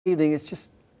Evening, it's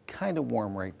just kind of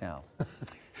warm right now.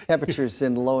 Temperatures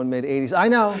in the low and mid 80s. I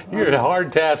know. You're a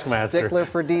hard taskmaster. Stickler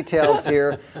for details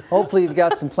here. Hopefully you've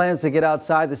got some plans to get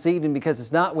outside this evening because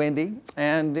it's not windy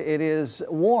and it is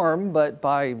warm, but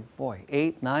by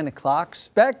 8, 9 o'clock,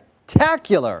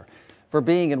 spectacular for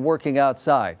being and working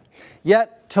outside.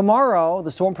 Yet tomorrow,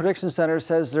 the Storm Prediction Center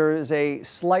says there is a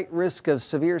slight risk of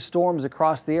severe storms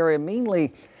across the area,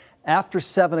 mainly after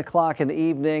 7 o'clock in the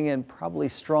evening, and probably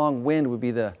strong wind would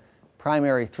be the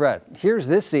primary threat. Here's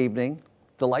this evening,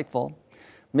 delightful.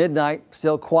 Midnight,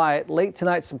 still quiet. Late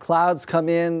tonight, some clouds come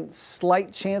in.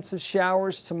 Slight chance of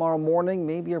showers tomorrow morning,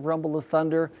 maybe a rumble of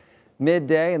thunder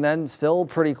midday, and then still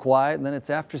pretty quiet. And then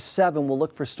it's after 7, we'll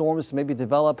look for storms to maybe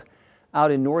develop out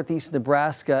in northeast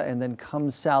Nebraska and then come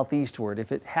southeastward.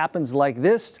 If it happens like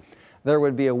this, there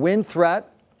would be a wind threat.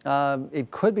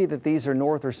 It could be that these are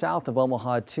north or south of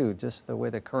Omaha too, just the way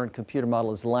the current computer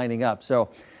model is lining up. So,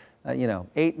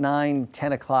 8, 9,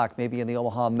 10 o'clock maybe in the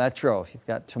Omaha metro if you've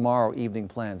got tomorrow evening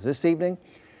plans. This evening,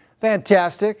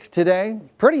 fantastic. Today,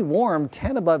 pretty warm,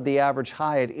 10 above the average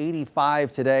high at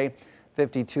 85 today.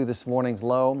 52 this morning's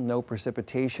low, no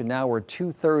precipitation. Now we're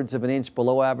 2/3 of an inch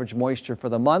below average moisture for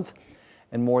the month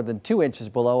and more than 2 inches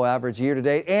below average year to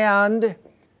date. And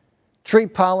tree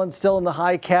pollen still in the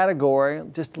high category,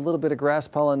 just a little bit of grass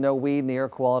pollen, no weed, and the air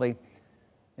quality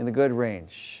in the good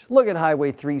range. Look at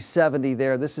Highway 370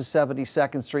 there. This is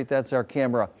 72nd Street. That's our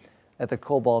camera at the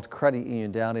Cobalt Credit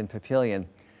Union down in Papillion.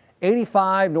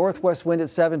 85 northwest wind at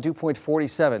 7, dew point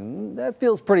 47. That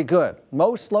feels pretty good.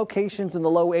 Most locations in the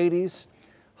low 80s.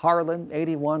 Harlan,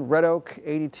 81. Red Oak,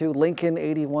 82. Lincoln,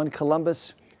 81.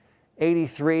 Columbus,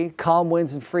 83. Calm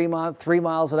winds in Fremont, 3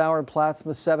 miles an hour in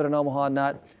Plattsmouth, 7 in Omaha,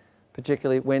 not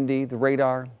particularly windy. The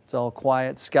radar, it's all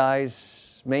quiet.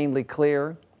 Skies mainly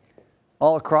clear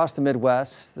all across the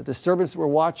Midwest. The disturbance we're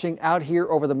watching out here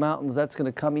over the mountains, that's going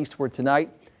to come eastward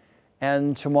tonight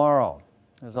and tomorrow.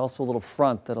 There's also a little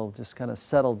front that'll just kind of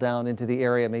settle down into the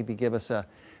area, maybe give us a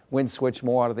wind switch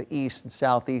more out of the east and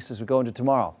southeast as we go into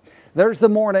tomorrow. There's the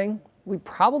morning. We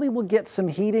probably will get some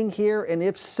heating here, and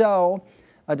if so,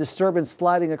 a disturbance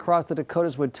sliding across the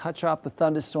Dakotas would touch off the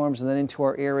thunderstorms and then into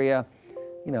our area,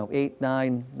 8,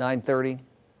 9, 9:30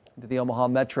 into the Omaha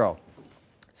metro.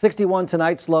 61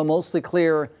 tonight's low, mostly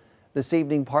clear this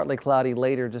evening, partly cloudy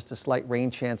later, just a slight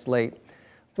rain chance late.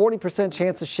 40%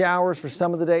 chance of showers for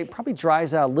some of the day. Probably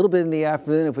dries out a little bit in the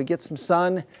afternoon. If we get some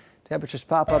sun, temperatures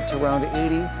pop up to around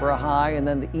 80 for a high, and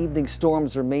then the evening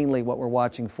storms are mainly what we're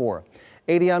watching for.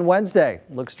 80 on Wednesday,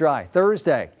 looks dry.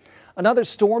 Thursday, another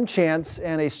storm chance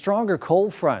and a stronger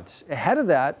cold front. Ahead of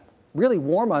that, really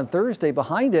warm on Thursday.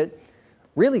 Behind it,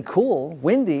 really cool,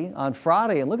 windy on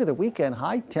Friday. And look at the weekend,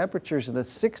 high temperatures in the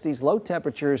 60s, low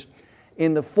temperatures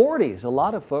in the 40s. A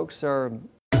lot of folks are